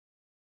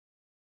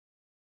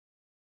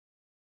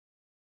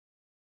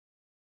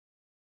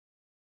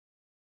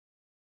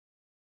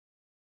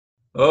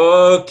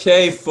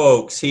Okay,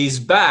 folks, he's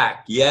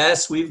back.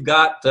 Yes, we've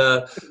got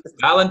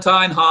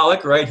Valentine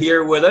Holick right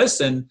here with us,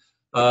 and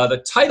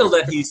the title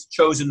that he's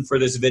chosen for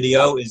this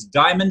video is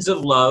Diamonds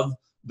of Love,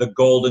 the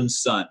Golden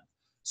Sun.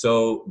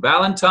 So,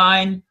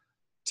 Valentine,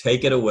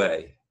 take it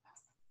away.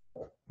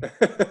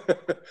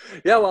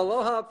 Yeah, well,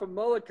 aloha from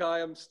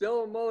Molokai. I'm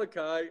still in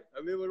Molokai.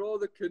 I mean, with all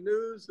the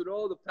canoes and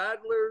all the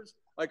paddlers,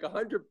 like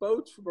 100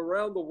 boats from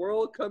around the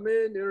world come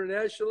in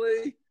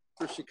internationally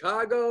for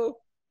Chicago.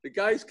 The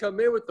guys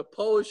come in with the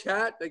Polish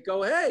hat. They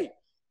go, hey,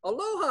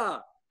 aloha.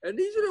 And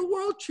these are the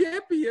world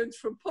champions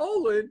from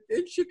Poland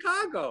in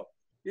Chicago,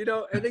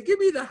 and they give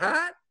me the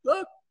hat.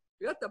 Look,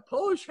 you got the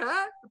Polish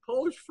hat, the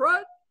Polish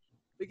front.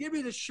 They give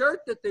me the shirt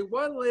that they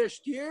won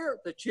last year,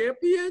 the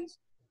champions.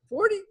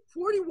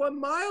 41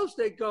 miles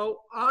they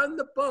go on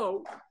the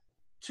boat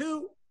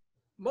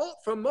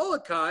from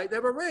Molokai. They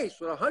have a race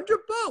with 100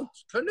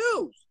 boats,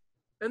 canoes.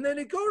 And then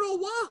they go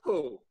to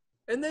Oahu.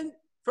 And then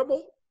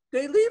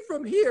they leave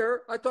from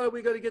here. I thought we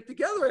were going to get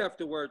together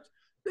afterwards.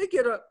 They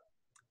get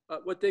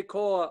what they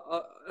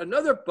call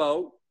another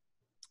boat.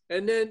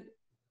 And then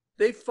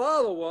they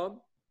follow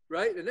them,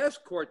 right? An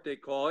escort, they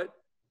call it.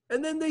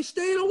 And then they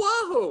stay in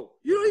Oahu.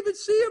 You don't even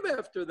see them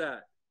after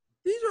that.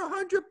 These are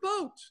 100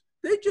 boats.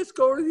 They just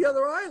go to the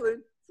other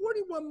island,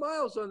 41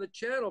 miles on the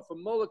channel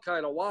from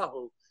Molokai to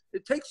Oahu.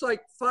 It takes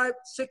like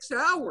 6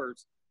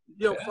 hours,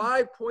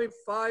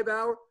 5.5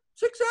 hours,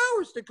 6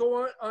 hours to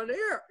go on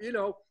air,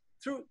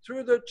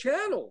 through the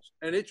channels.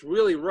 And it's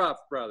really rough,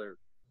 brother.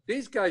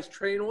 These guys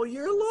train all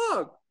year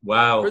long.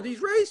 Wow. For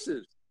these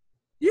races.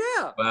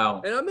 Yeah.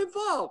 Wow. And I'm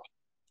involved.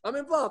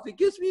 He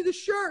gives me the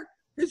shirt,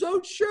 his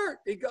own shirt.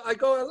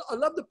 I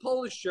love the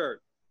Polish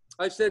shirt.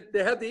 I said,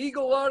 they have the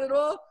eagle on and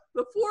all.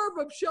 The four of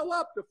them show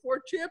up, the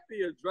four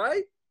champions,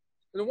 right?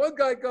 And the one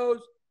guy goes,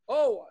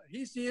 oh,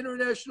 he's the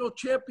international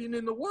champion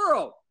in the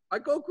world. I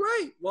go,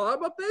 great. Well,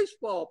 I'm a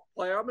baseball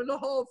player. I'm in the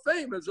Hall of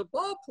Fame as a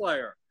ball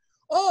player.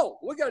 Oh,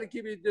 we got to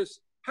give you this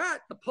hat,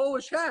 the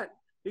Polish hat.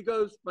 He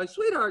goes, my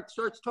sweetheart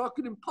starts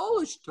talking in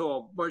Polish to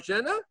him,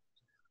 Marzena.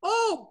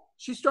 Oh,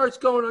 she starts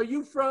going, are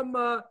you from,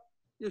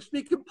 you're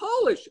speaking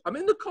Polish? I'm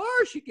in the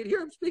car. She can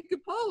hear him speaking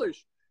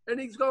Polish. And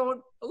he's going,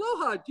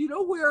 aloha, do you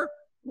know where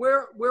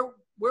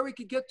we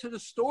could get to the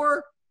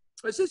store?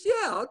 I says,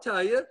 yeah, I'll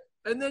tell you.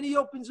 And then he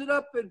opens it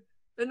up and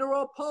they're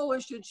all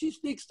Polish and she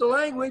speaks the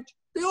language.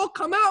 They all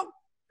come out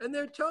and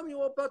they're telling me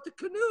all about the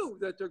canoe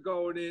that they're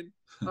going in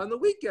on the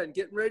weekend,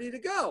 getting ready to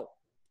go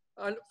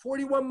on a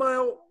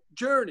 41-mile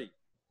journey.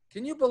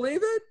 Can you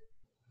believe it?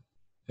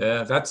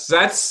 Yeah,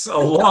 that's a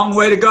long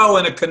way to go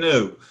in a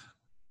canoe.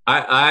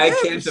 I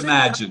can't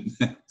imagine.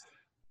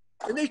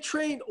 And they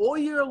train all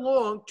year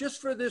long just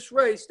for this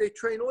race. They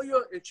train all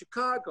year in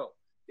Chicago,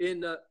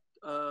 in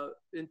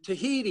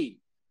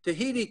Tahiti.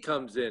 Tahiti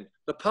comes in,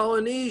 the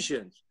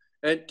Polynesians.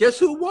 And guess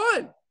who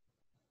won?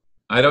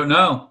 I don't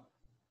know.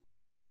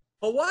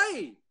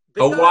 Hawaii.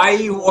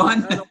 Hawaii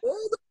won? And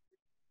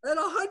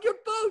 100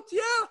 boats.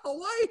 Yeah,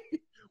 Hawaii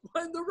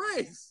won the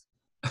race.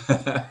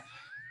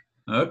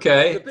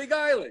 Okay. The Big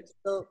Island.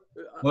 So,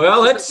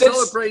 well, let's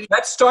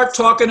start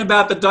talking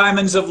about the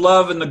Diamonds of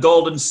Love and the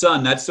Golden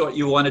Sun. That's what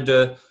you wanted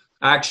to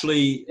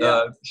actually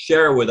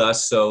share with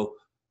us. So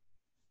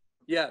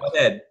yeah. Go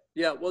ahead.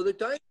 Yeah, well, the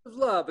Diamonds of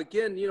Love,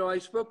 again, I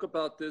spoke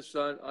about this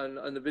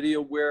on the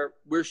video where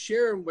we're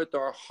sharing with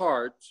our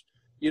hearts,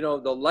 the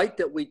light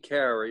that we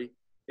carry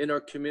in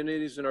our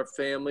communities and our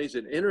families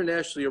and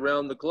internationally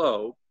around the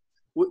globe.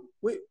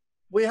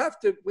 We have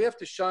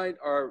to shine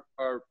our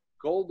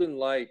golden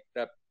light.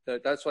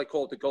 That's why I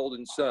call it the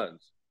Golden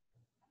Suns.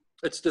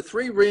 It's the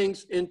three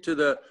rings into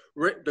the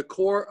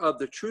core of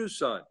the true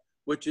sun,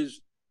 which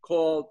is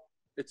called,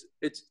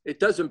 it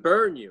doesn't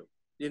burn you.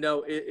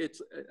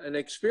 It's an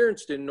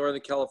experience in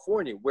Northern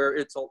California where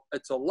it's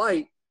a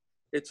light.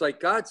 It's like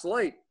God's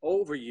light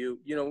over you.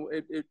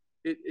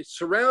 It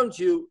surrounds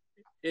you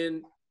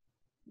in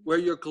where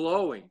you're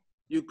glowing.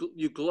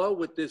 You glow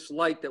with this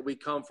light that we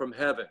come from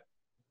heaven.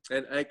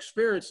 And I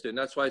experienced it. And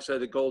that's why I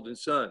said the Golden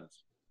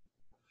Suns.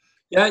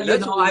 Yeah,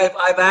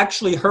 I've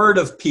actually heard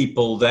of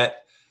people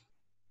that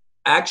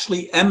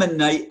actually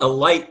emanate a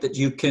light that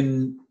you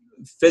can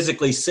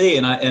physically see.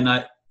 And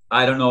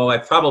I don't know, I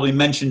probably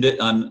mentioned it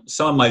on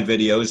some of my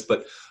videos,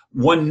 but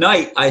one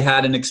night I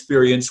had an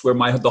experience where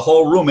the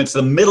whole room, it's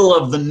the middle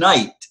of the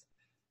night,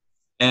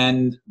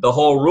 and the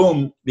whole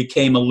room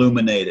became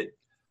illuminated.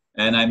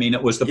 And I mean,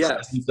 it was the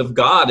presence of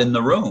God in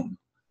the room.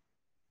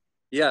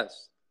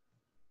 Yes.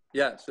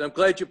 Yes. And I'm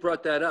glad you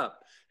brought that up.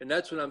 And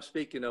that's what I'm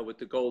speaking of with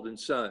the Golden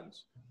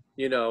Suns,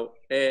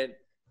 and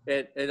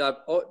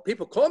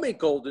people call me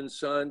Golden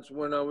Suns.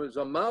 When I was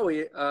on Maui,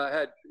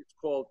 it's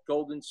called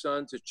Golden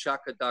Suns at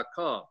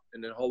shaka.com.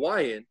 And in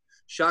Hawaiian,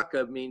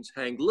 shaka means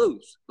hang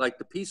loose, like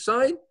the peace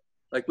sign,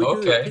 like we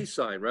do the peace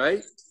sign,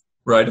 right?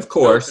 Right, of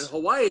course. So in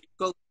Hawaii,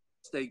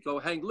 they go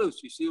hang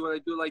loose. You see what I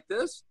do like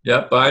this?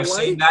 Yep, I've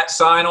seen that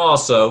sign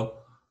also.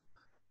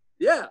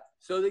 Yeah,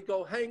 so they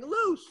go hang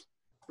loose,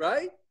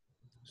 right?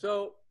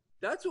 So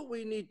that's what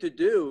we need to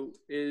do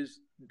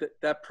is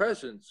that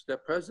presence of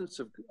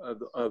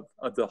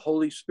the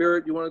Holy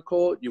Spirit, you want to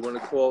call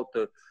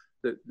it,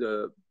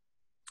 the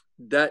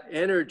that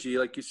energy,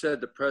 like you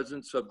said, the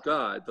presence of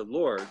God, the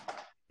Lord,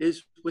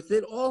 is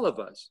within all of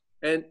us.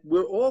 And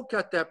we're all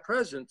got that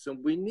presence,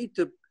 and we need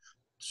to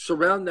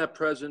surround that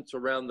presence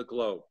around the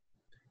globe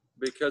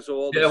because of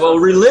all the well,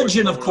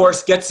 religion, of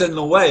course, gets in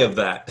the way of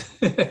that.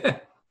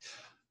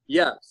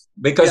 Yes.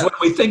 Because yes. when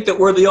we think that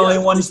we're the only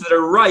ones that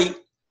are right,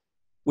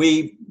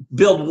 we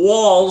build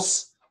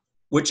walls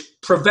which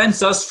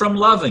prevents us from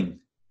loving.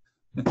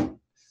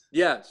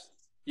 Yes.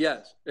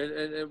 Yes,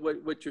 and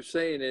what you're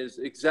saying is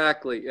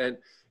exactly. And,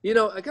 you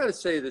know, I got to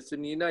say this,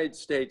 in the United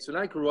States, and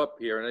I grew up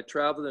here, and I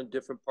traveled in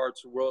different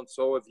parts of the world, and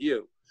so have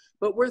you.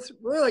 But we're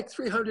like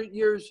 300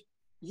 years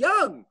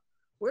young.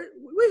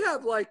 We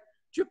have like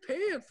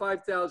Japan,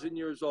 5,000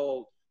 years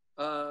old,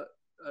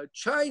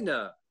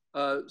 China,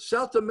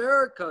 South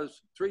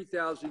America's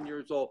 3,000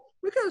 years old.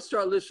 We got to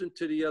start listening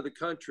to the other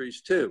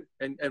countries too,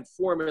 and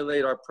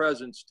formulate our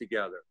presence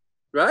together,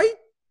 right?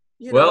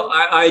 Well,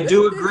 I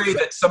do agree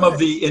that some of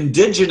the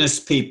indigenous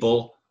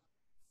people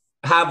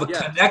have a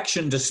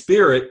connection to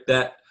spirit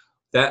that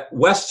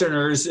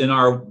Westerners in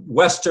our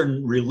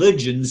Western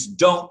religions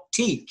don't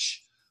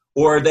teach,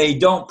 or they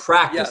don't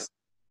practice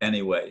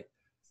anyway.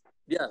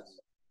 Yes.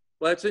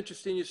 Well, it's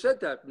interesting you said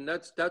that. And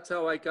that's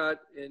how I got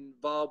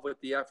involved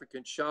with the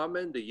African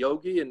shaman, the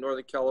yogi in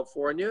Northern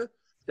California.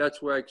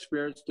 That's where I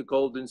experienced the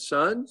golden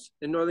suns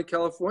in Northern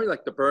California,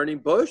 like the burning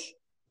bush.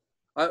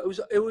 I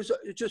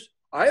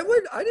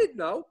didn't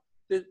know.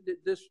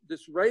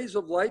 This rays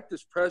of light,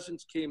 this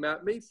presence came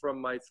at me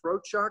from my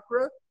throat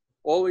chakra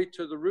all the way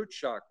to the root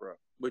chakra,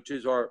 which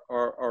is our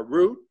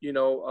root, you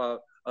know,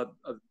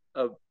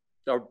 of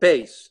our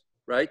base,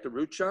 right? The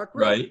root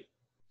chakra. Right.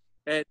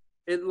 And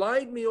it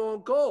lined me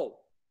on gold.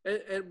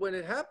 And when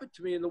it happened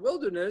to me in the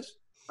wilderness,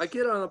 I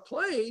get on a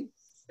plane,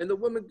 and the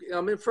woman,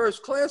 I'm in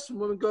first class, and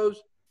the woman goes,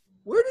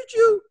 where'd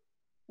you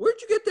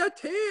get that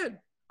tan?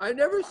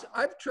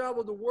 I've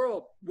traveled the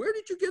world. Where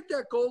did you get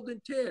that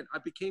golden tan? I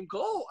became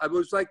gold. I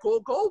was like all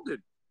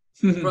golden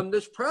from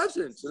this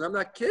presence, and I'm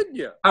not kidding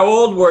you. How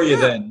old were you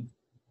then?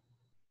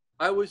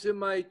 I was in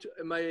my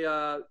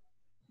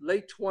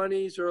late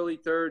 20s, early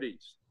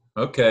 30s.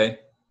 Okay.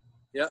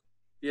 Yeah,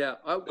 yeah.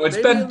 So it's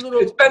been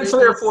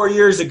 3 or 4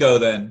 years ago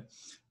then.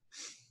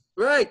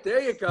 Right, there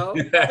you go.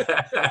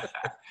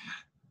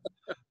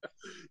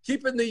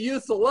 Keeping the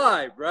youth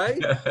alive,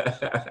 right?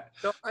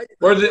 So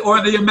or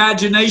the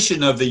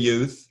imagination of the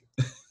youth.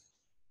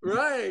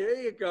 Right,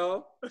 there you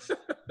go.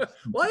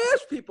 Well, I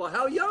ask people,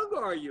 how young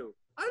are you?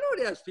 I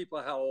don't ask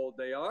people how old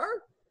they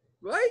are,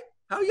 right?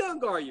 How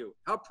young are you?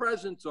 How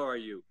present are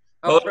you?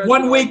 Well,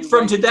 1 week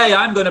from today,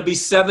 I'm going to be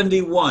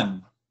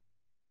 71.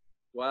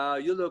 Wow,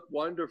 you look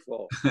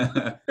wonderful.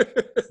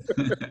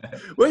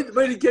 Way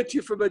to get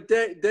you from a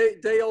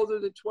day older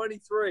than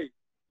 23.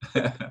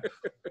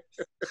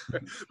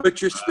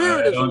 But your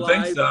spirit is alive.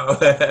 I don't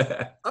think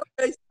so.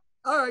 Okay,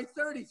 all right,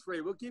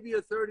 33. We'll give you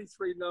a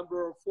 33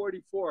 number or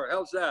 44.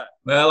 How's that?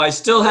 Well, I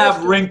still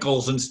have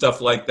wrinkles and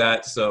stuff like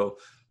that, so.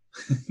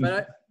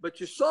 But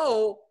your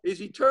soul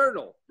is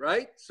eternal,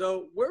 right?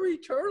 So we're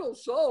eternal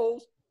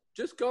souls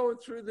just going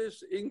through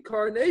this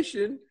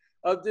incarnation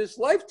of this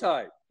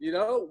lifetime. You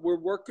know, we're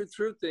working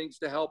through things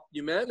to help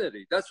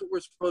humanity. That's what we're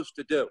supposed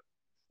to do.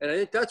 And I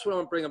think that's what I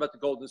want to bring about the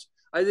golden.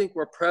 I think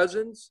our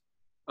presence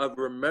of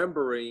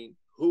remembering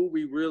who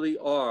we really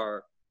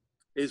are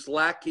is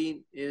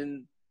lacking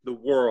in the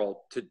world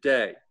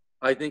today.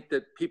 I think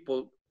that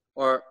people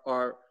are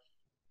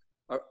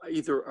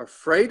either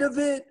afraid of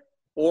it,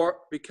 or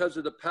because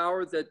of the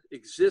power that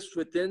exists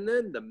within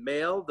them, the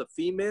male, the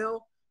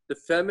female, the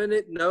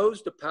feminine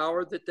knows the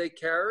power that they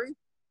carry.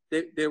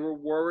 They were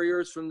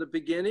warriors from the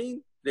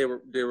beginning. They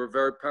were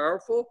very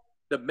powerful.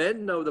 The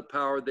men know the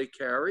power they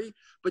carry,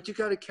 but you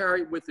got to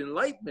carry it with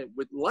enlightenment,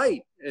 with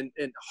light and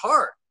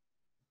heart.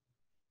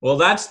 Well,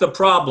 that's the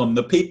problem.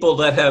 The people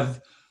that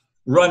have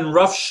run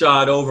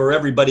roughshod over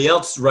everybody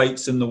else's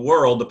rights in the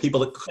world, the people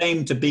that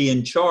claim to be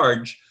in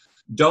charge,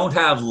 don't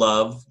have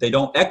love. They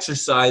don't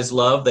exercise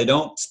love. They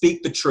don't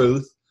speak the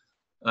truth.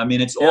 I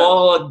mean, it's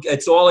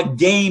all a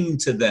game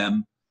to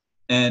them,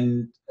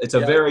 and it's a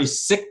very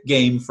sick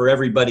game for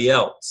everybody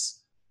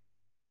else.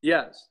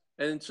 Yes.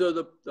 And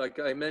so, like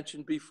I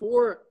mentioned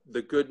before,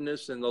 the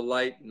goodness and the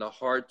light in the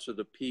hearts of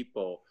the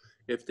people,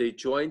 if they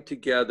join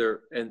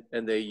together and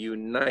they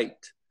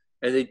unite,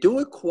 and they do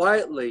it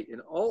quietly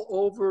and all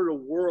over the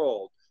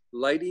world,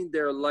 lighting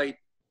their light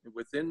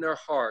within their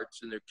hearts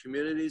and their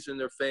communities and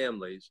their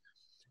families,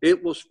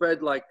 it will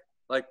spread like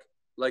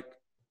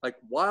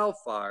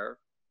wildfire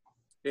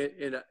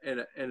in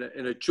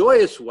a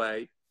joyous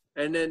way,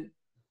 and then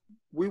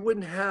we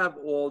wouldn't have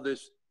all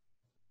this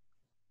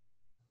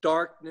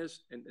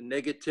darkness and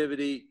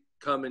negativity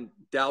come and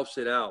douse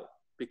it out,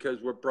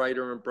 because we're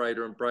brighter and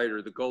brighter and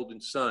brighter, the golden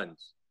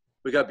suns.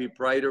 We got to be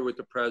brighter with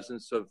the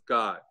presence of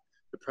God,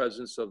 the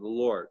presence of the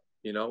Lord.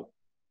 You know,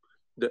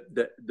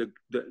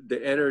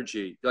 the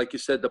energy, like you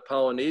said, the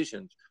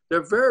Polynesians,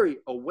 they're very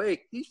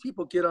awake. These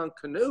people get on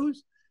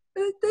canoes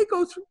And they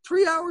go through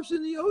 3 hours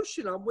in the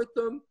ocean. I'm with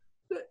them.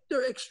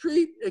 They're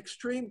extreme.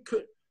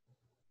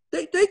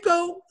 They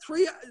go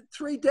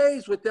three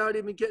days without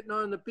even getting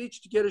on the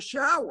beach to get a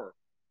shower,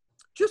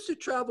 just to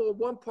travel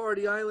one part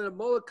of the island of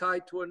Molokai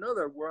to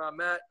another where I'm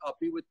at. I'll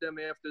be with them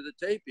after the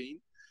taping,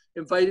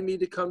 inviting me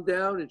to come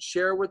down and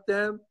share with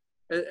them.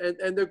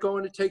 And they're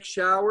going to take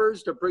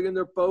showers. They're bringing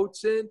their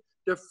boats in.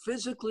 They're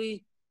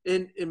physically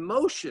in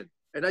motion.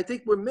 And I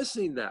think we're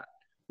missing that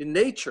in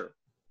nature.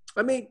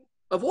 I mean,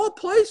 of all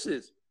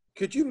places,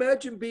 could you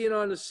imagine being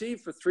on the sea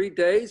for 3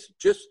 days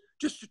just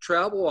to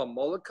travel on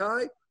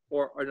Molokai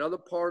or another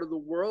part of the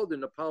world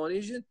in the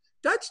Polynesian?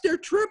 That's their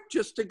trip,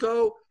 just to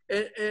go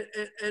and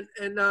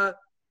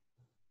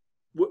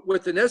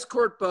with an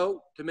escort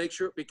boat to make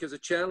sure, because the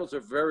channels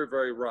are very,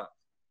 very rough.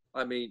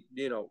 I mean,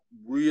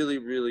 really,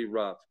 really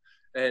rough.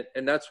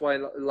 And that's why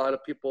a lot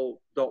of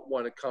people don't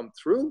want to come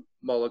through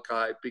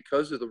Molokai,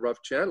 because of the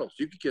rough channels.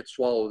 You could get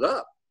swallowed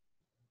up,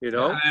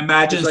 I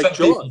imagine like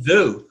some people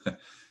do.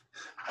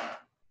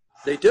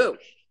 They do.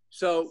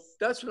 So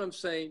that's what I'm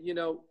saying.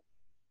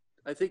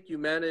 I think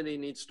humanity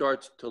needs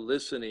starts to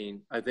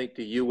listening. I think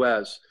the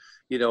U.S.,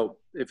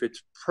 if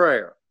it's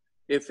prayer,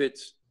 if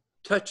it's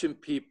touching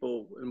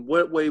people, in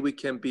what way we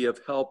can be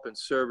of help and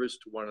service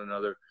to one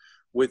another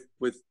with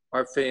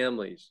our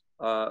families.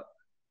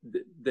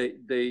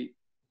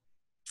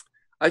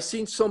 I've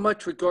seen so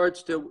much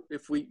regards to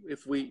if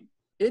we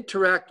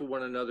interact with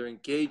one another,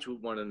 engage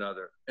with one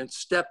another, and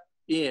step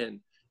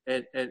in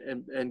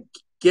and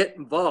get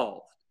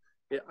involved.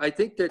 I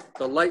think that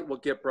the light will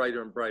get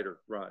brighter and brighter,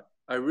 Rod.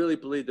 I really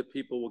believe that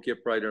people will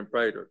get brighter and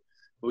brighter.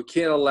 We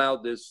can't allow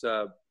this,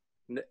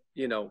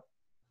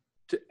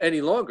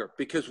 any longer,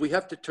 because we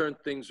have to turn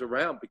things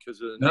around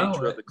because of the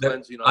nature of the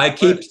cleansing. I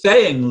keep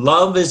saying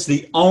love is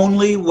the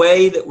only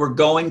way that we're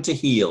going to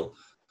heal.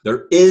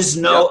 There is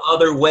no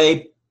other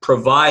way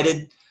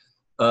provided.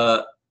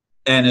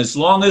 And as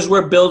long as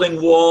we're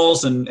building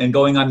walls and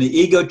going on the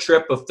ego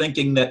trip of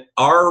thinking that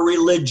our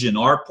religion,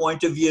 our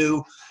point of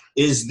view,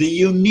 is the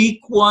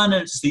unique one,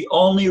 and it's the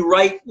only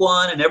right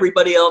one, and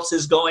everybody else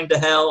is going to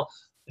hell,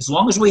 as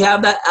long as we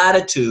have that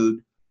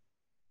attitude,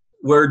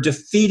 we're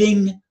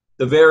defeating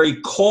the very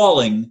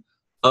calling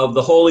of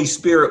the Holy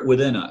Spirit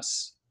within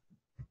us.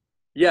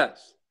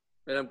 Yes.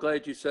 And I'm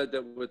glad you said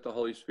that with the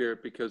Holy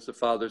Spirit, because the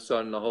Father,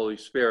 Son, and the Holy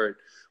Spirit,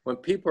 when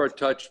people are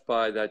touched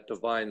by that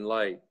divine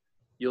light,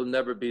 you'll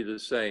never be the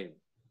same.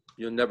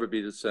 You'll never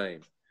be the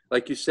same.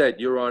 Like you said,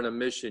 you're on a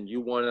mission.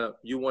 You want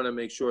to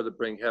make sure to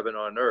bring heaven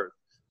on earth.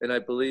 And I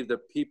believe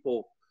that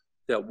people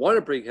that want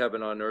to bring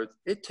heaven on earth,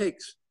 it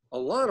takes a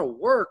lot of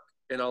work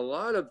and a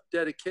lot of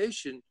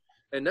dedication.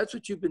 And that's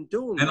what you've been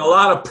doing. And a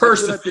lot of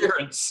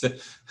perseverance.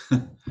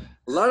 A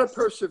lot of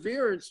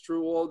perseverance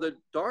through all the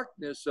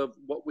darkness of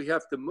what we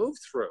have to move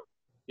through,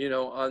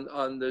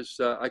 on this,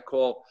 I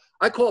call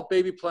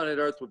baby planet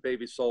Earth with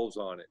baby souls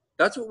on it.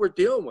 That's what we're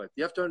dealing with.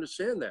 You have to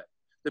understand that.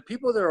 The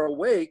people that are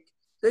awake,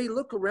 they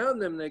look around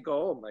them and they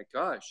go, oh my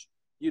gosh,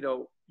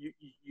 you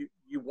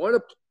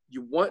want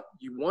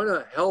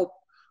to help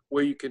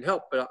where you can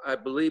help. But I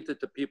believe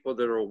that the people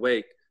that are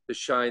awake to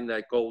shine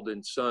that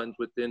golden sun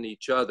within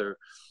each other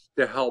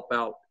to help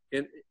out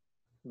in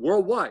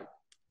worldwide.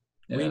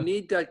 Yeah. We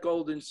need that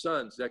golden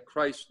suns, that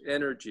Christ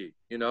energy,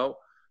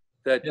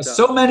 that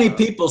so many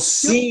people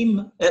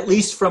seem, at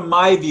least from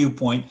my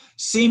viewpoint,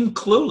 seem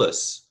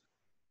clueless.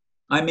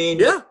 I mean,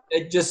 they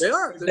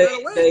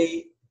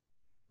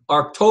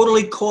are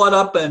totally caught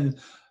up in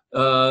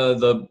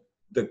the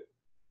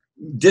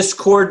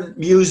discordant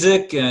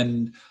music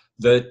and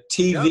the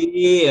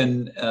TV,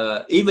 and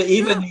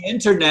even the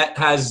internet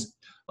has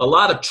a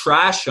lot of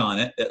trash on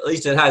it. At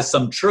least it has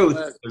some truth.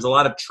 There's a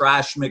lot of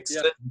trash mixed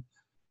in.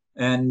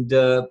 And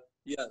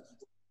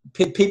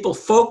people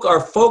are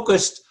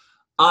focused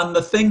on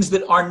the things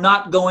that are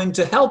not going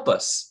to help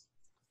us.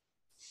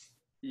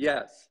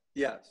 Yes,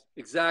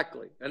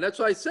 exactly. And that's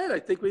why I said I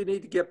think we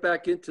need to get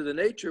back into the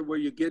nature where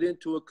you get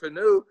into a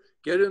canoe,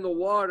 get in the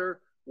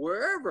water,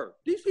 wherever.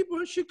 These people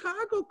in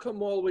Chicago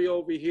come all the way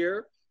over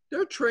here.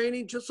 They're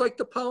training just like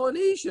the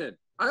Polynesian.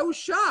 I was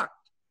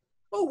shocked.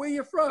 Oh, where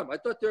you from? I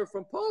thought they were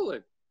from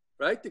Poland,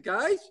 right? The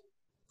guys?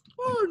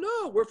 Oh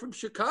no, we're from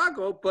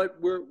Chicago, but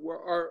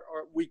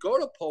we go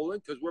to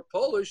Poland because we're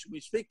Polish. We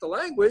speak the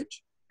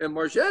language and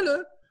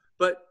Marjana,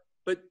 but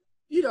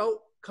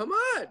come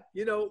on,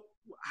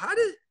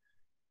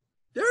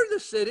 they're the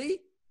city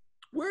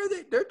where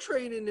they're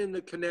training in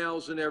the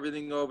canals and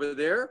everything over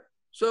there.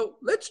 So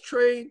let's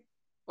train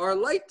our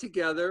light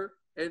together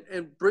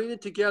and bring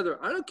it together.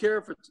 I don't care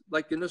if it's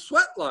like in the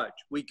sweat lodge.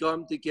 We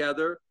come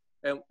together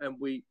and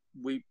we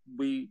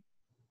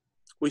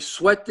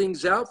sweat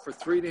things out for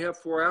 3.5,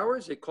 4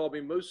 hours. They call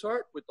me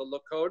Mooseheart with the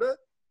Lakota.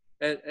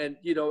 And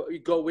you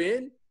go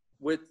in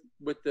with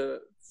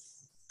the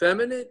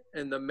feminine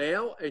and the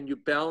male and you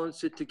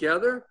balance it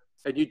together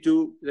and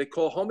they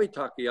call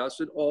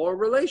homeostasis in all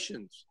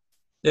relations.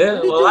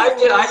 Yeah, well,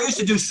 I used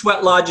to do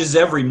sweat lodges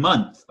every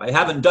month. I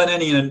haven't done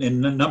any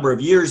in a number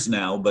of years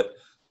now, but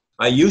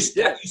that used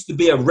to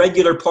be a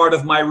regular part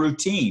of my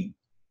routine.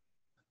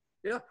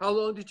 Yeah. How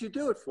long did you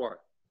do it for?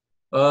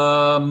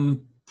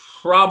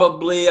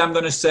 Probably I'm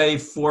going to say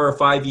 4 or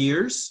 5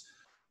 years.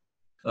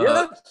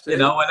 Yeah. You See?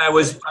 know, and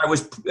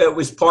it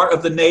was part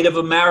of the Native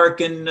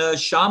American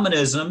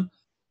shamanism,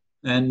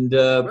 and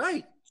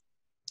Right.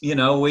 you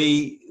know,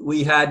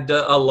 we had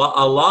a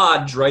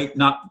lodge, right,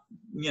 not,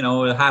 you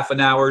know, a half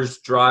an hour's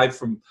drive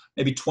from,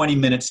 maybe 20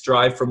 minutes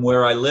drive from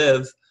where I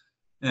live,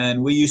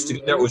 and we used to go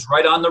there. It Mm-hmm. was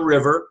right on the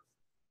river,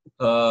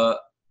 uh,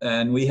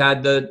 and we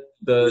had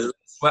the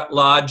sweat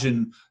lodge,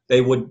 and they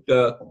would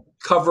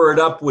cover it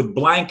up with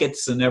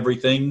blankets and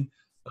everything,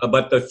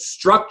 but the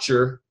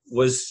structure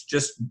was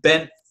just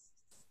bent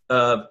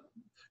uh,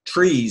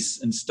 trees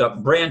and stuff,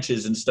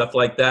 branches and stuff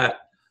like that.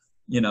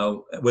 You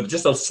know, with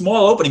just a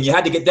small opening, you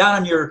had to get down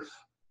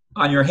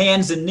on your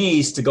hands and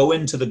knees to go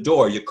into the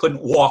door. You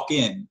couldn't walk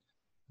in.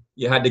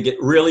 You had to get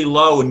really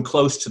low and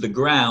close to the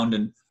ground,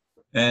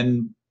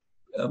 and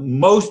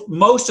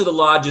most of the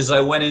lodges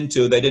I went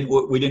into,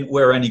 we didn't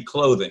wear any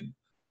clothing.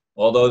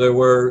 Although there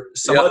were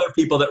some Yeah. other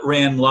people that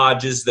ran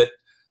lodges that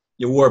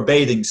you wore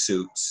bathing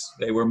suits.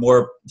 They were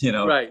more, you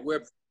know. Right.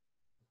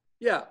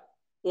 Yeah.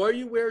 Or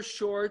you wear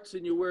shorts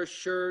and you wear a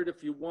shirt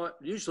if you want.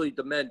 Usually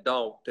the men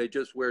don't. They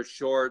just wear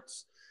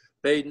shorts,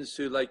 bathing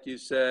suit, like you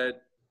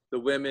said. The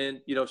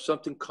women, you know,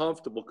 something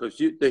comfortable because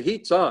the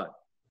heat's on.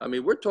 I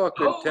mean, we're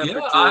talking Oh yeah,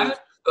 temperatures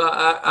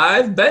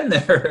I've been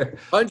there.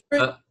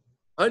 100, Uh,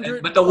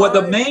 but the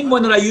 105. main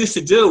one that I used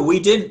to do, we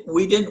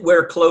didn't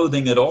wear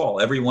clothing at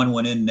all. Everyone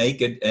went in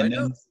naked, I and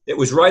know. then it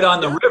was right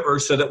on the Yeah. river,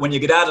 so that when you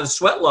get out of the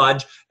sweat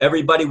lodge,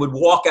 everybody would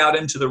walk out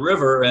into the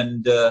river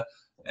and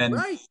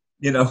Right.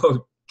 you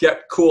know,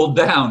 get cooled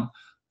down.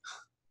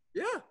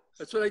 Yeah.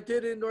 That's what I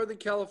did in Northern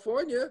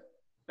California.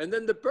 And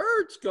then the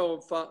birds go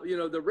and follow, you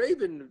know, the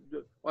raven,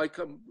 I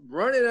come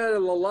running out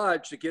of the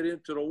lodge to get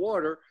into the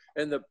water,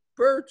 and the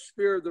bird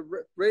spear of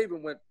the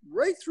raven went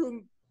right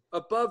through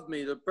above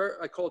me. The bird,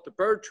 I call it the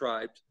bird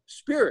tribe's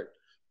spirit,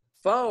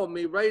 followed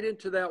me right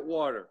into that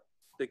water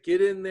to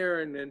get in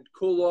there and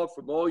cool off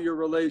from all your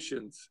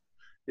relations.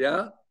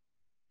 Yeah.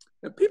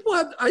 And people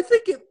have,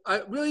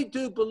 I really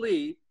do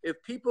believe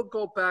if people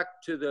go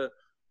back to the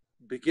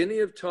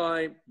beginning of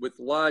time with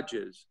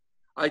lodges,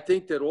 I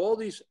think that all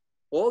this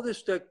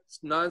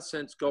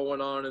nonsense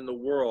going on in the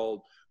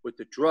world with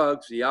the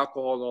drugs, the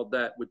alcohol, and all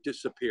that would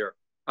disappear.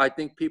 I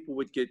think people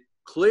would get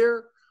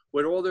clear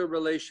with all their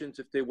relations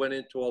if they went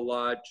into a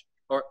lodge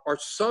or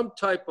some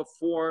type of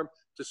form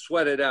to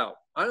sweat it out.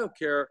 I don't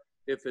care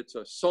if it's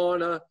a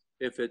sauna,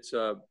 if it's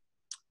a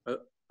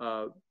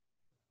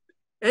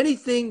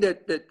anything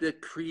that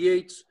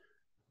creates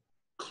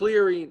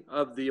clearing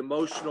of the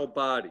emotional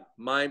body,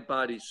 mind,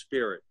 body,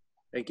 spirit,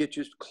 and get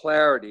you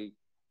clarity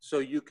so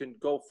you can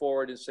go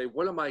forward and say,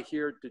 what am I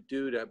here to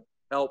do to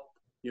help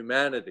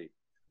humanity?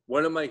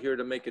 What am I here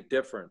to make a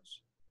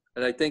difference?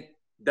 And I think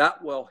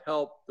that will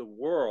help the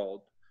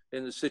world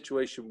in the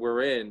situation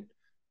we're in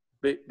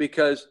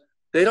because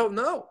they don't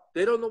know.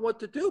 They don't know what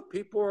to do.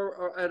 People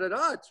are at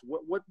odds.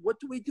 What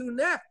do we do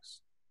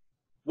next?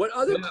 What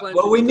other cleansing?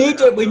 Well, we need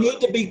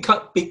to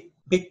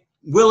be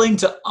willing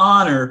to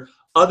honor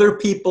other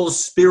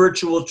people's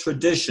spiritual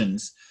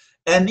traditions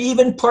and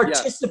even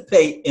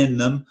participate in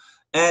them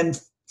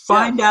and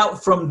find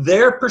out from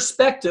their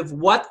perspective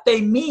what they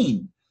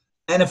mean.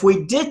 And if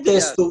we did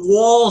this, the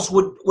walls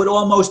would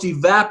almost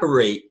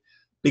evaporate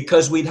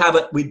because we'd have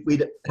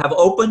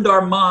opened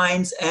our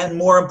minds and,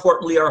 more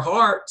importantly, our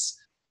hearts,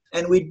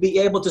 and we'd be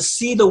able to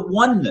see the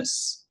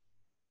oneness.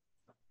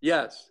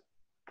 Yes.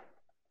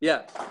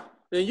 Yes.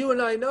 And you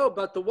and I know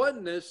about the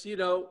oneness, you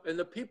know, and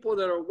the people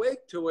that are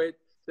awake to it,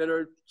 that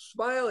are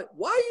smiling.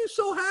 Why are you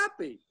so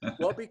happy?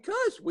 Well,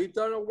 because we've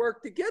done our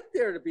work to get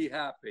there to be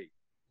happy,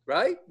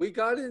 right? We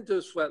got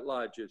into sweat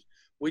lodges.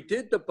 We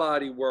did the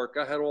body work.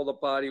 I had all the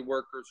body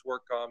workers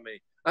work on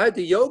me. I had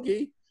the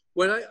yogi.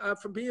 When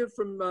from being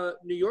from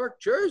New York,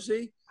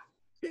 Jersey,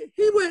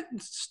 he went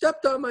and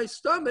stepped on my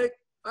stomach.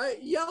 I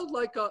yelled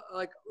like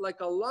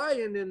a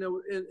lion in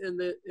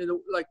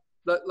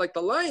like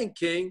the Lion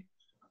King,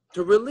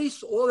 to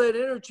release all that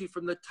energy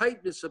from the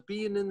tightness of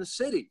being in the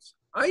cities.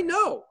 I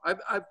know.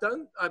 I've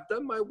done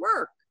my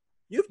work.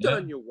 You've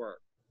done your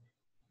work.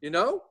 You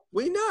know,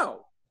 we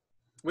know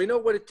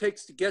what it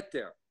takes to get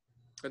there,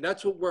 and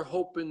that's what we're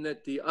hoping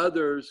that the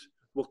others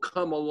will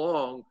come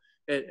along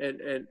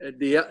and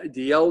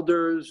the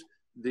elders,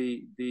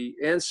 the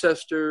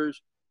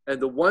ancestors, and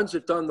the ones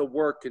that done the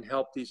work can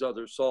help these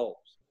other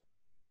souls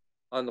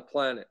on the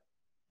planet.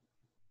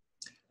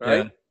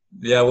 Right?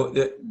 Yeah. Well,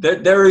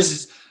 there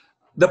is.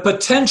 The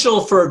potential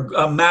for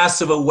a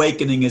massive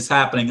awakening is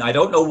happening. I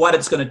don't know what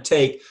it's going to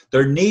take.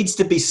 There needs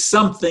to be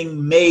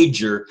something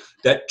major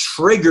that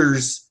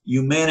triggers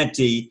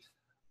humanity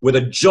with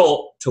a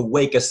jolt to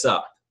wake us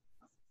up.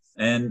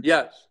 And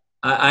yes,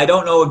 I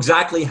don't know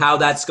exactly how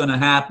that's going to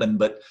happen,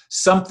 but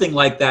something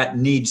like that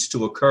needs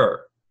to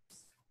occur.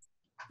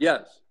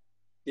 Yes.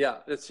 Yeah,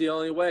 that's the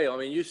only way. I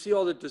mean, you see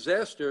all the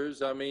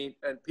disasters, I mean,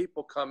 and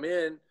people come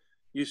in,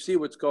 you see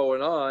what's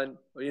going on,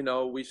 you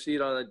know, we see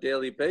it on a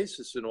daily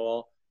basis and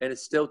all, and it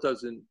still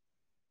doesn't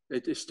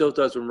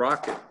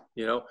rock it.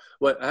 You know,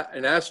 what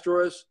an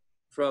asteroid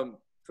from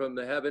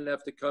the heaven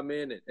have to come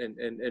in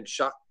and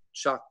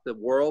shock the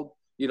world,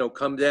 you know,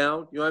 come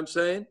down. You know what I'm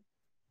saying?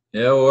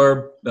 Yeah,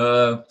 or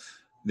the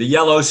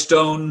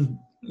Yellowstone,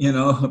 you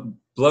know,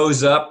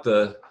 blows up.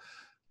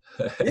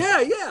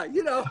 Yeah,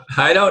 you know.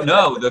 I don't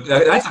know.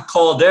 That's a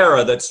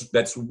caldera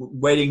that's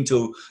waiting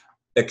to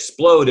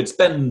explode. It's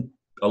been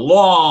a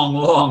long,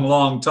 long,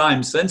 long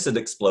time since it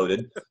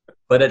exploded,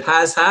 but it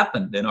has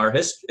happened in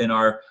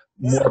our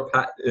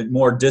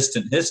more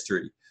distant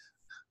history.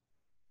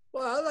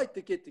 Well, I like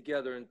to get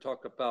together and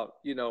talk about,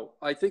 you know,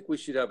 I think we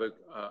should have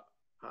a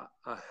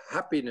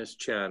happiness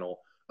channel,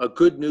 a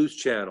good news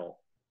channel.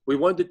 We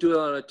wanted to do it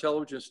on a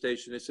television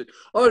station. They said,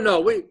 "Oh no,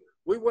 we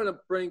want to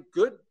bring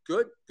good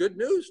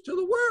news to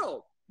the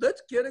world.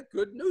 Let's get a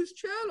good news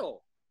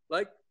channel.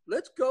 Like,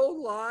 let's go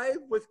live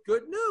with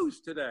good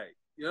news today."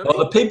 You know what I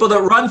mean? The people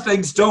that run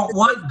things don't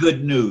want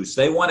good news.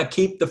 They want to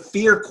keep the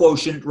fear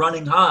quotient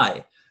running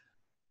high.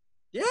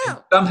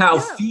 Yeah. Somehow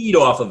feed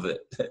off of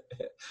it.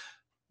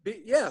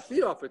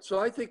 Feed off it. So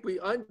I think we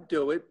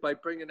undo it by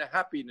bringing a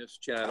happiness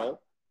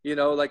channel, you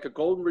know, like a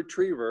golden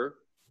retriever,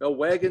 you know,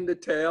 wagging the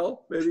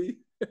tail, maybe.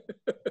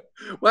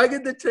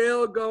 Wagging the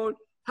tail going,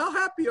 how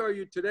happy are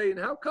you today and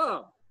how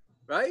come?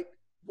 Right?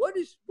 What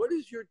is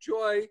your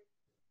joy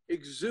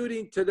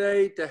exuding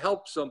today to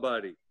help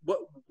somebody?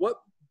 What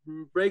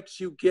makes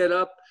you get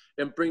up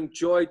and bring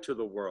joy to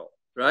the world,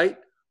 right?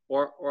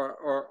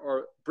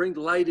 Or bring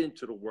light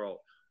into the world?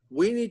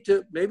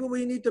 Maybe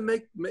we need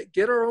to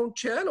get our own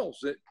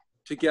channels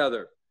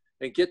together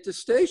and get the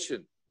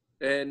station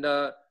and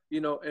you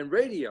know, and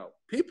radio.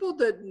 People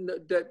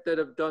that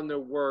have done their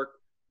work,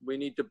 we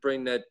need to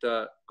bring that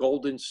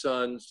golden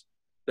suns,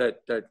 that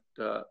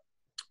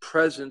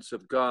presence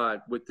of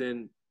God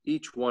within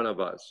each one of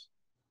us.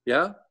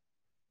 Yeah?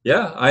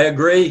 Yeah, I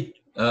agree.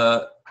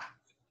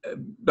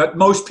 But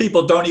most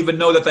people don't even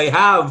know that they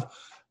have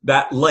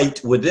that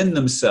light within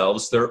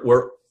themselves.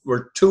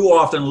 We're too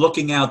often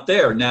looking out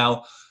there.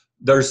 Now,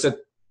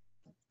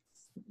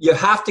 you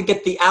have to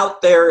get the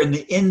out there and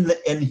the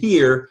in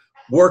here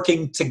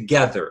working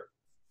together.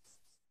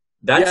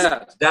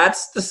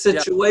 That's the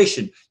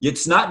situation.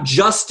 It's not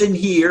just in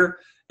here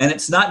and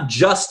it's not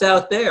just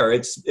out there.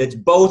 It's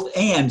both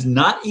and,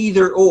 not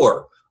either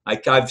or.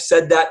 I've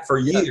said that for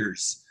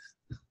years.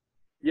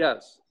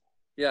 Yes.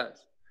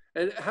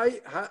 And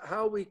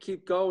how we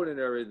keep going and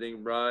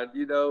everything, Ron,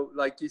 you know,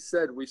 like you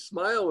said, we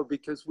smile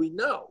because we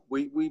know.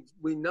 We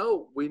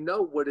know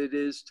what it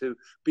is to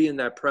be in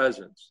that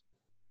presence.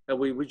 And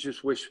we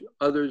just wish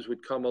others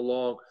would come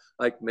along.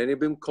 Like, many have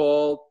been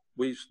called,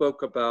 we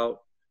spoke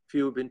about,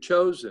 few have been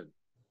chosen.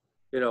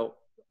 You know,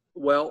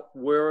 well,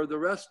 where are the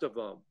rest of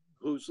them?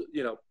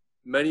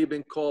 Many have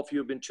been called, few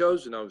have been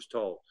chosen, I was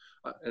told.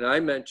 And I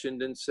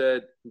mentioned and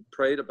said,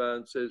 prayed about it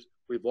and says,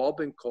 we've all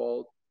been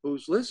called,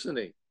 who's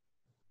listening?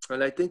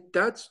 And I think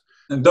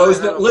and those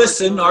that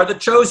listen are the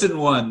chosen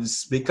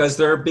ones, because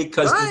they're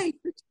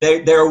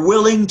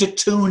willing to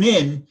tune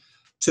in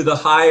to the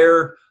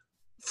higher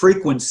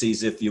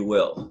frequencies, if you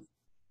will.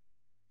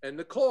 And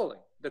the calling,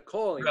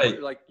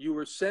 right. Like you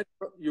were sent,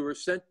 you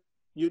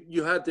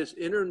had this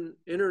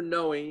inner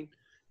knowing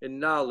and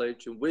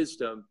knowledge and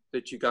wisdom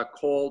that you got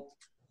called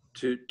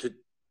to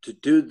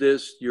do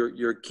this,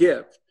 your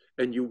gift,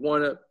 and you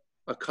want to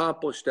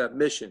accomplish that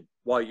mission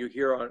while you're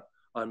here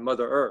on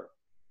Mother Earth.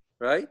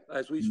 Right?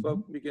 As we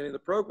spoke at the beginning of the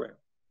program.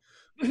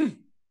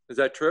 Is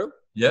that true?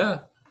 Yeah.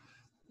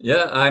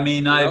 I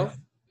mean, I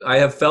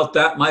have felt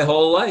that my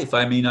whole life.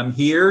 I mean, I'm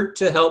here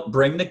to help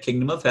bring the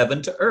kingdom of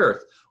heaven to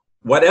earth.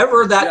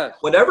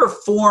 Whatever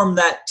form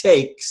that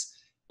takes,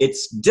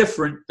 it's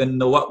different than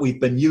what we've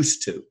been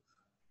used to.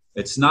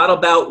 It's not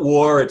about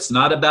war. It's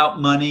not about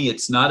money.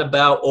 It's not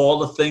about all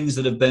the things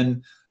that have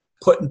been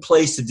put in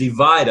place to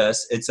divide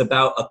us. It's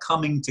about a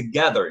coming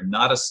together,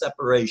 not a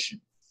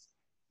separation.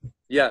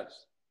 Yes.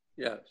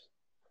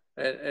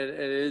 And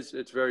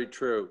it's very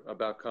true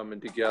about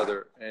coming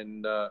together.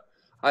 And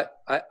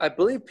I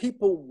believe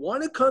people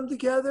want to come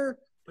together,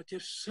 but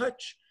there's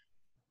such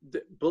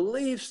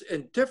beliefs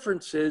and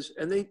differences,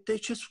 and they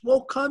just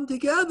won't come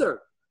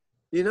together.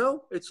 You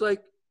know, it's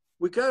like,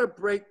 we got to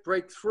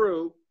break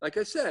through. Like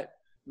I said,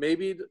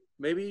 maybe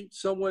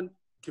someone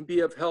can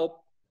be of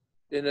help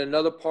in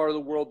another part of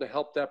the world to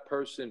help that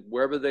person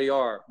wherever they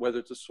are, whether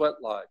it's a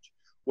sweat lodge,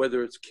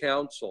 whether it's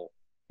counsel.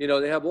 You know,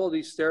 they have all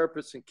these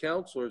therapists and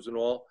counselors and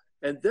all,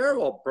 and they're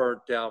all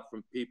burnt out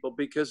from people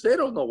because they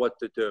don't know what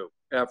to do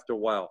after a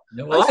while.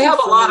 Well, I have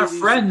a lot of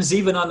friends,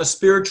 even on the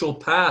spiritual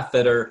path,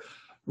 that are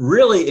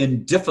really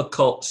in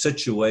difficult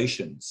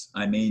situations.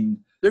 I mean,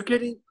 they're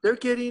getting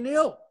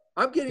ill.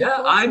 I'm getting.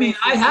 Yeah, I mean,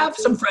 I have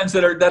some friends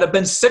that have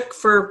been sick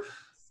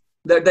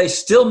that they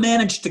still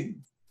manage to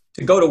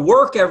go to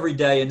work every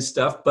day and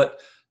stuff, but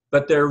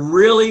they're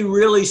really,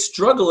 really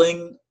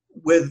struggling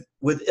with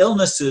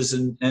illnesses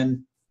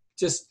and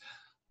just,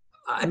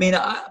 I mean,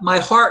 my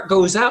heart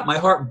goes out. My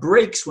heart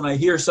breaks when I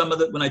hear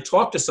when I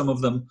talk to some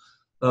of them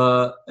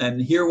and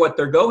hear what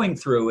they're going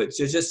through. It's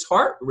just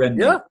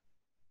heart-rending.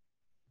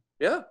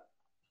 Yeah.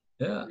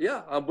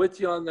 Yeah, I'm with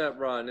you on that,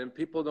 Ron. And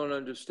people don't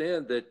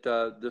understand that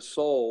the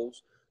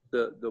souls,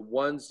 the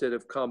ones that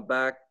have come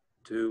back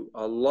to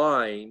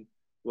align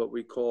what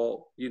we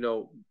call,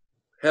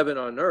 heaven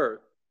on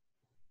earth,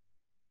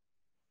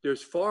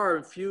 there's far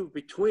and few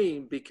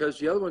between because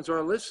the other ones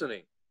aren't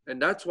listening.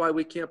 And that's why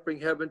we can't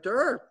bring heaven to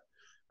earth,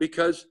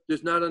 because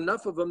there's not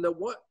enough of them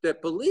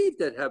that believe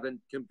that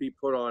heaven can be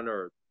put on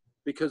earth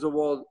because of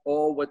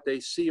all what they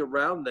see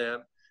around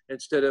them,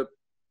 instead of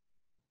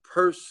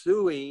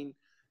pursuing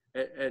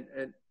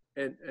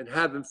and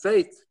having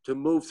faith to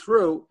move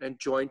through and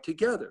join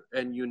together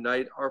and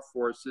unite our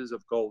forces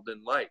of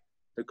golden light,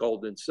 the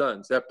golden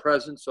suns, that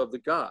presence of the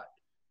God,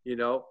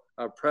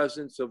 our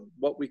presence of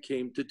what we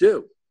came to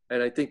do.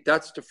 And I think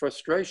that's the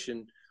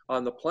frustration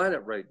on the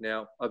planet right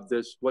now of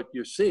this, what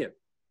you're seeing.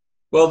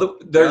 Well,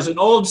 there's an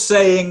old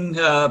saying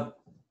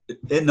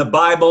in the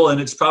Bible,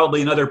 and it's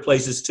probably in other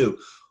places too: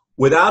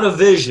 without a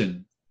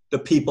vision, the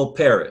people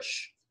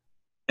perish.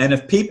 And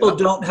if people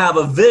don't have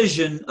a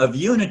vision of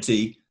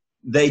unity,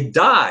 they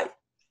die.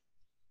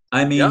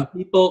 I mean,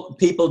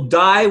 people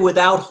die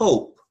without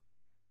hope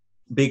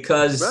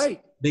because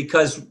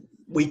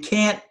we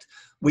can't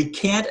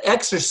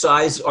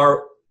exercise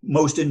our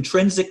most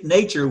intrinsic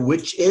nature,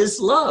 which is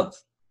love.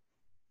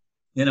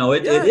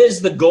 It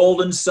is the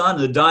golden sun,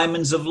 the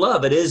diamonds of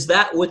love. It is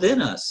that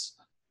within us.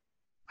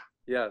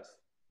 Yes,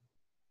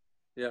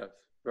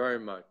 very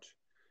much.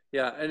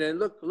 Yeah, and then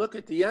look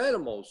at the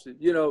animals.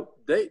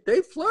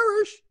 They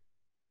flourish.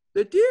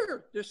 The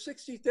deer, there's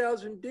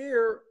 60,000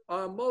 deer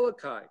on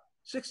Molokai,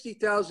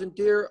 60,000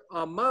 deer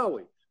on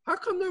Maui. How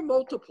come they're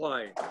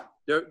multiplying?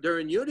 They're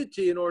in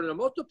unity in order to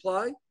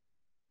multiply.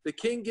 The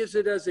king gives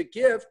it as a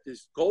gift,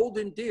 this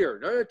golden deer.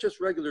 They're not just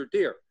regular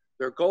deer.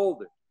 They're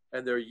golden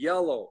and they're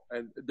yellow,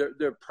 and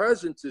their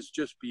presence is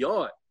just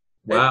beyond.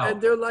 Wow.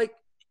 And they're like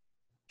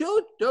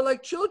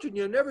children.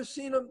 You've never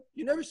seen them.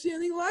 You never see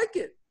anything like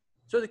it.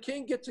 So the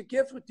king gets a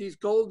gift with these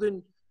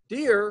golden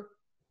deer.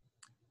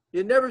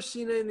 You've never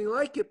seen anything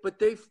like it, but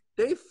they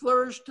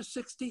flourished to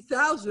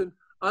 60,000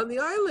 on the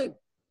island,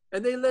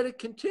 and they let it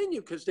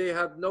continue because they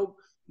have no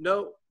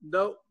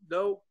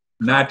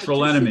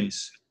natural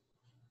enemies.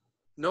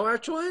 No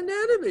actual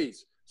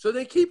enemies. So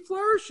they keep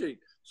flourishing.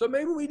 So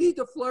maybe we need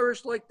to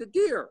flourish like the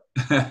deer.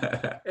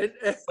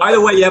 By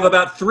the way, you have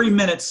about 3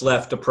 minutes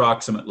left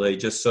approximately,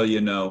 just so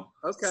you know.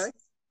 Okay.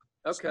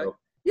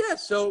 Yeah,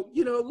 so,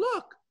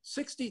 look,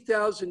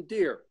 60,000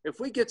 deer. If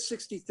we get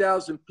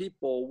 60,000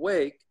 people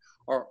awake,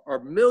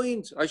 or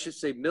millions, I should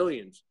say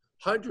millions,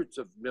 hundreds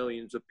of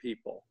millions of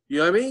people, you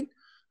know what I mean,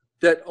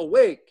 that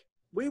awake,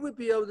 we would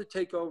be able to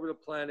take over the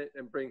planet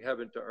and bring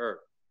heaven to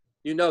earth.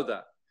 You know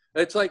that.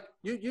 It's like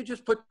you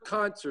just put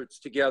concerts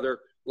together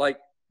like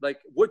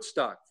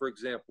Woodstock, for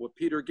example, with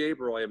Peter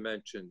Gabriel I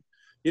mentioned.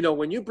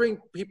 When you bring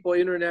people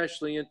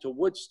internationally into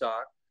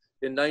Woodstock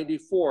in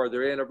 94,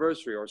 their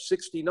anniversary, or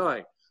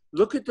 69,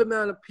 look at the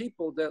amount of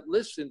people that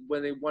listen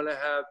when they want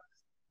to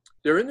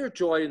they're in their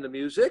joy in the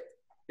music.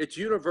 It's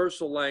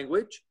universal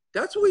language.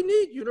 That's what we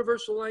need,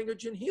 universal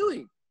language and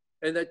healing.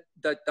 And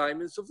that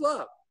diamonds of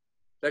love,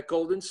 that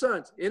golden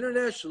suns.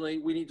 Internationally,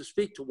 we need to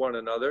speak to one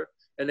another.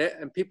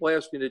 And people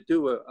ask me to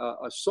do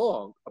a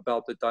song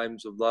about the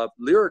diamonds of love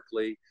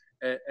lyrically,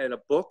 and a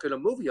book and a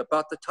movie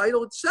about the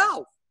title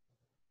itself,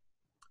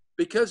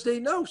 because they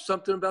know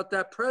something about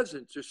that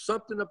presence. There's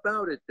something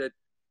about it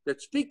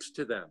that speaks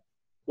to them.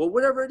 Well,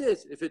 whatever it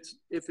is, if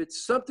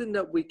it's something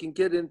that we can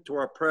get into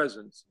our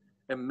presence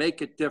and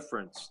make a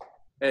difference.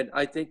 And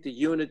I think the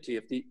unity,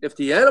 if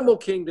the animal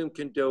kingdom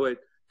can do it,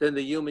 then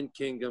the human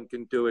kingdom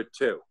can do it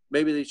too.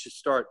 Maybe they should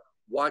start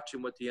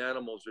watching what the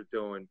animals are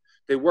doing.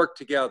 They work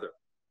together.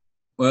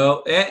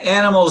 Well,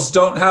 animals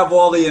don't have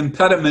all the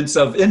impediments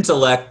of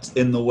intellect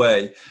in the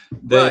way.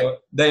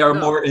 They are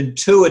more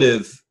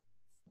intuitive,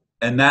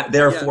 and that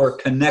therefore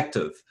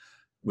connective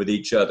with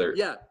each other.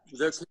 Yeah,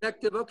 they're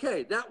connective.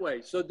 Okay, that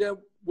way. So then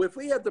if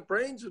we have the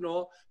brains and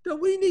all, then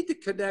we need to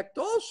connect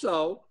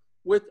also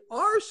with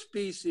our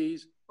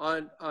species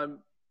on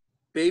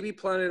baby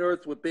planet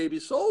Earth with baby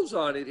souls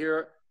on it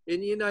here in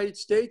the United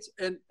States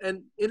and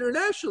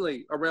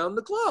internationally around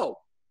the globe.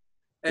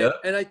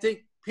 And I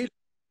think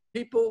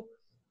people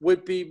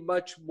would be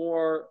much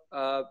more,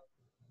 the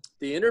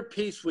inner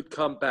peace would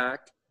come back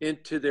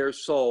into their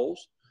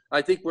souls.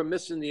 I think we're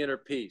missing the inner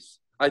peace.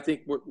 I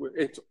think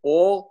it's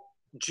all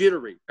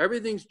jittery.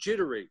 Everything's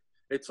jittery.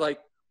 It's like,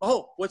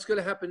 oh, what's going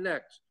to happen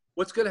next?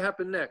 What's going to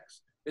happen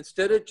next?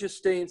 Instead of just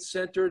staying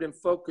centered and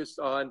focused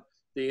on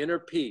the inner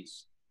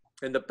peace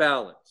and the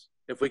balance.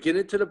 If we get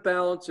into the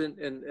balance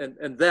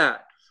and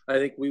that, I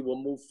think we will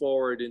move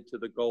forward into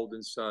the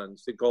golden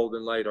suns, the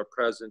golden light, our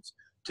presence.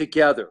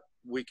 Together,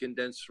 we can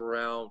then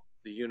surround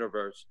the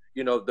universe,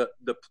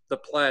 the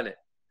planet,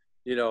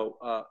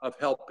 of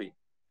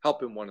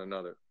helping one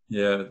another.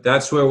 Yeah,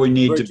 that's where we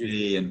need to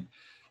be. And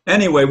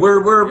anyway,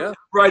 we're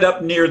right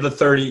up near the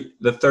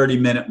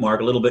 30-minute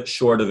mark, a little bit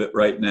short of it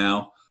right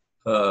now.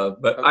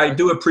 But okay. I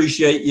do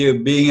appreciate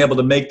you being able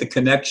to make the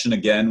connection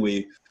again.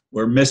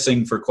 We're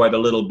missing for quite a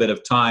little bit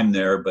of time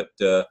there, but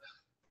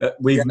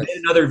We've made Yes.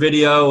 another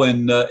video,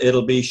 and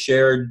it'll be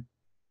shared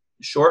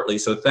shortly.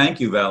 So thank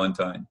you,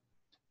 Valentine.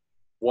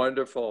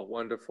 Wonderful,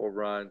 wonderful,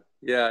 Ron.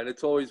 Yeah, and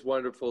it's always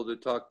wonderful to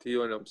talk to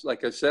you. And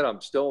like I said,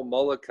 I'm still in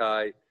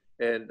Molokai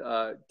and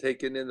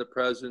taking in the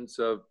presence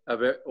of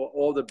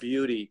all the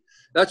beauty.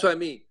 That's what I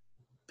mean.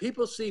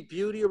 People see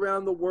beauty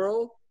around the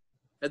world,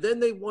 and then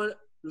they want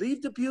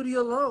leave the beauty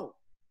alone.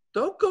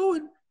 Don't go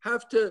and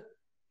have to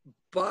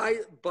buy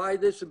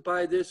this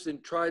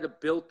and try to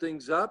build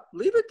things up.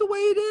 Leave it the way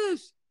it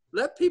is.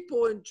 Let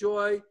people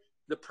enjoy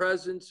the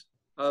presence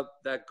of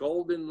that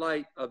golden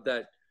light of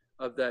that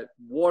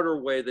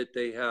waterway that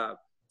they have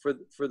for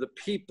the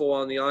people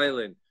on the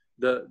island,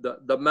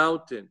 the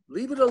mountain.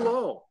 Leave it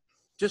alone.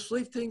 Just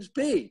leave things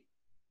be.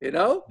 You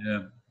know?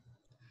 Yeah.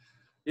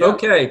 Yeah.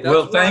 Okay. That's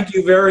Well, what I thank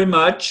you very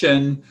much,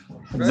 and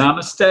right.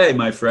 namaste,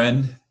 my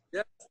friend.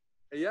 Yeah.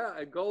 Yeah.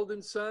 And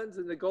golden suns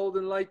and the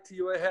golden light to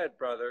you ahead,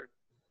 brother.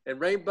 And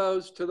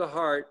rainbows to the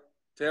heart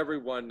to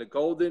everyone. The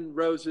golden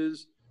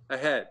roses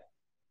ahead.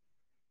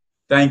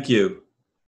 Thank you.